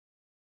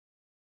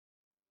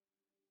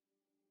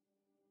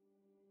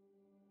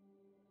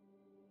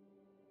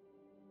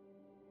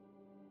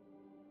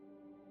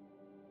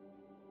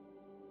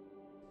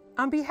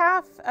On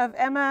behalf of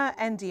Emma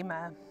and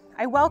Dima,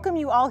 I welcome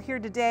you all here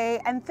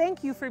today and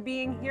thank you for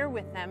being here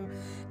with them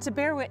to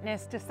bear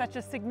witness to such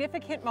a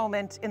significant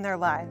moment in their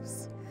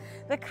lives.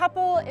 The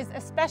couple is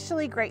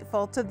especially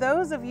grateful to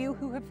those of you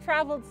who have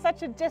traveled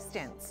such a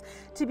distance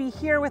to be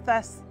here with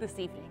us this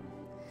evening.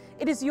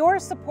 It is your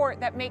support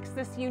that makes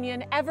this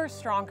union ever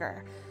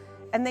stronger,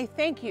 and they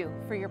thank you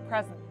for your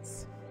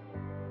presence.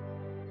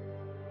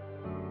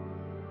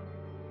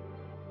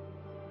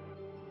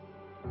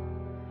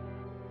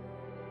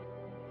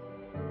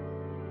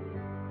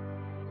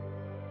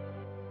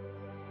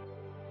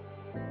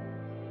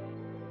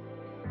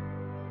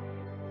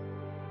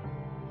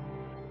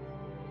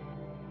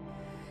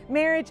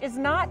 Marriage is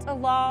not a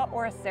law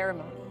or a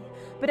ceremony,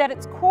 but at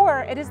its core,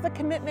 it is the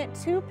commitment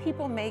two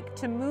people make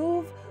to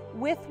move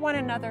with one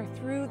another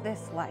through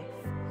this life.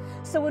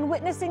 So when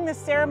witnessing this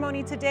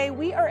ceremony today,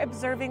 we are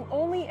observing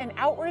only an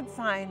outward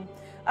sign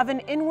of an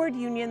inward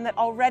union that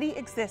already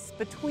exists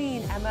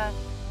between Emma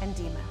and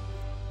Dima.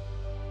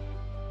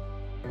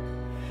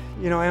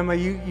 You know, Emma,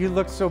 you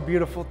look so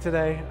beautiful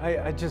today.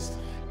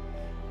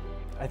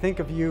 I think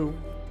of you,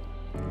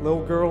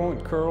 little girl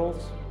in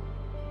curls.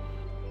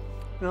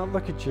 Now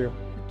look at you,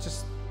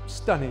 just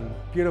stunning,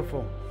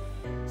 beautiful.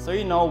 So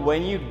you know,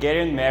 when you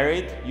getting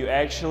married, you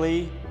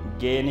actually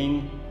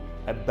gaining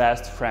a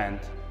best friend.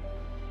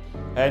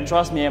 And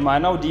trust me, Emma, I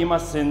know Dima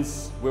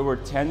since we were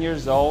 10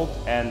 years old,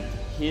 and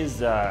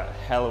he's a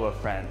hell of a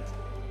friend.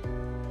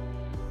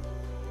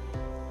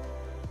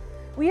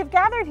 We have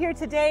gathered here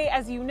today,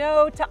 as you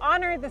know, to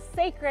honor the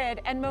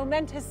sacred and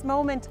momentous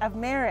moment of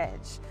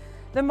marriage,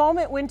 the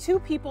moment when two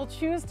people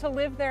choose to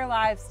live their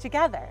lives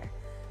together.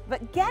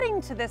 But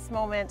getting to this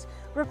moment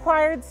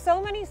required so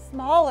many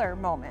smaller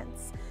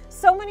moments,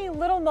 so many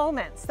little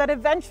moments that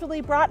eventually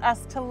brought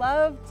us to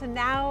love, to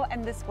now,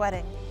 and this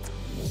wedding.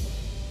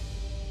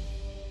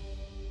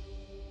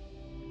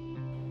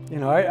 You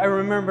know, I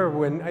remember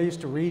when I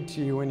used to read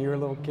to you when you were a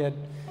little kid.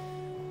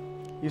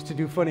 Used to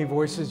do funny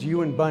voices,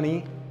 you and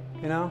Bunny,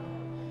 you know?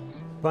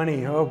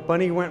 Bunny, oh,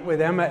 Bunny went with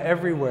Emma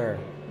everywhere,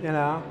 you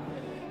know?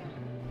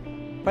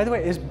 By the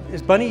way,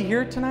 is Bunny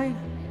here tonight?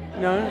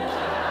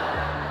 No?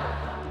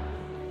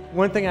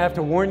 One thing I have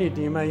to warn you,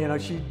 Dima, you know,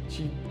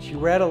 she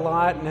read a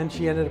lot and then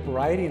she ended up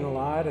writing a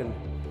lot, and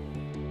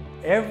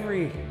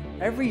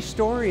every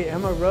story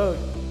Emma wrote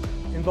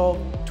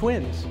involved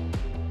twins.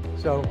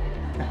 So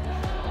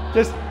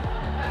just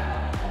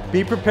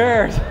be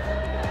prepared.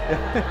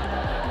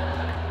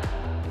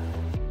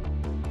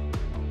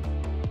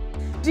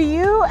 Do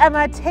you,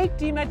 Emma, take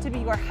Dima to be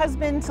your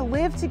husband, to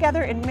live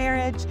together in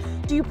marriage?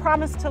 Do you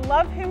promise to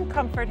love him,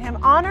 comfort him,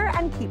 honor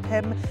and keep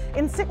him,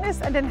 in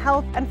sickness and in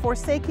health, and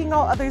forsaking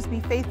all others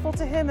be faithful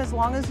to him as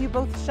long as you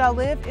both shall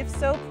live? If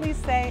so, please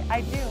say,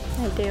 I do.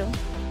 I do.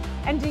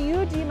 And do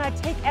you, Dima,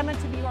 take Emma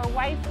to be your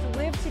wife, to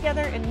live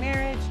together in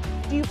marriage?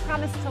 Do you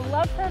promise to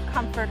love her,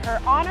 comfort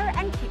her, honor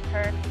and keep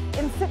her,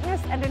 in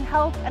sickness and in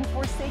health, and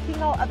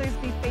forsaking all others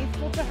be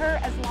faithful to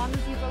her as long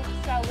as you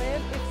both shall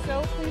live? If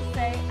so, please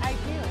say, I do.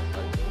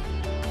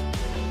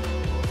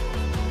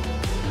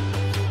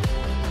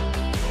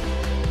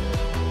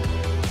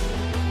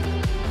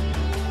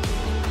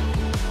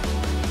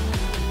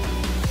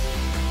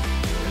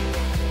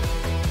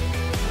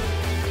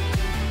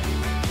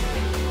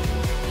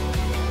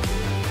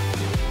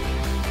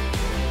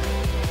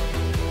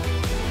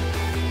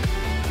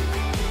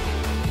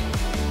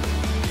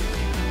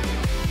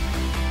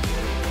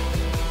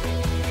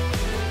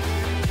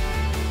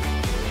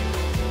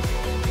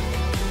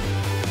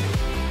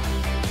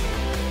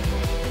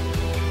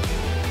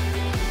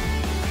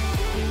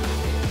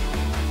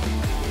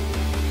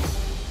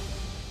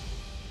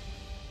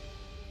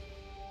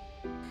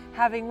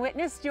 Having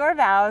witnessed your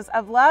vows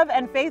of love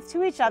and faith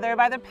to each other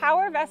by the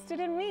power vested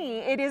in me,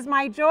 it is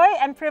my joy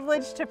and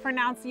privilege to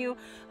pronounce you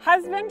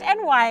husband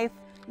and wife.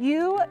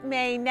 You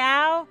may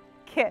now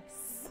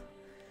kiss.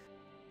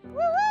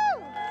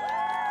 Woo-hoo!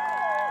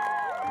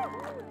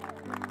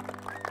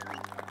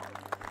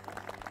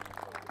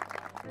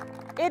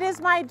 It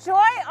is my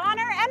joy,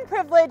 honor, and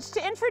privilege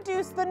to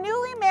introduce the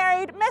newly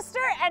married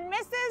Mr. and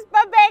Mrs.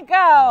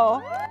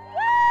 Babenko.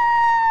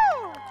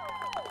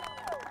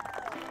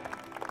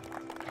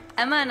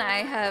 Emma and I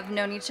have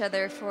known each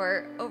other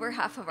for over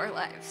half of our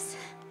lives.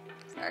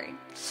 Sorry.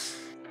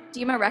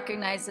 Dima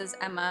recognizes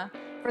Emma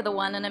for the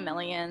one in a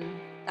million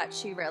that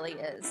she really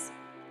is.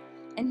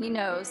 And he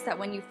knows that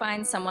when you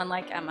find someone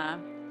like Emma,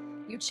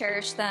 you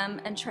cherish them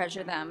and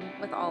treasure them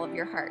with all of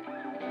your heart.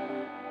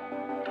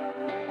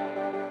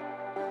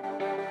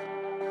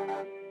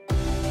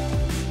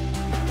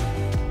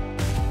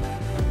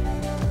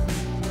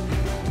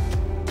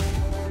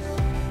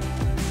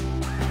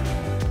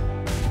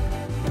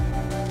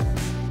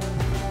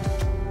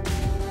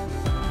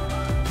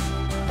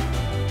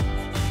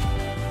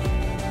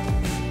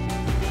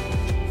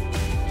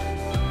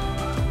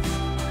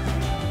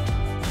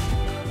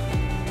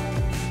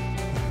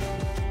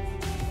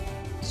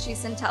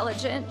 She's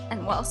intelligent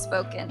and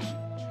well-spoken.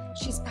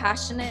 She's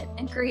passionate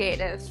and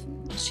creative.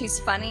 She's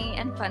funny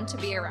and fun to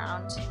be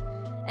around.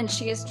 and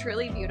she is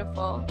truly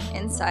beautiful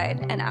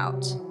inside and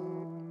out.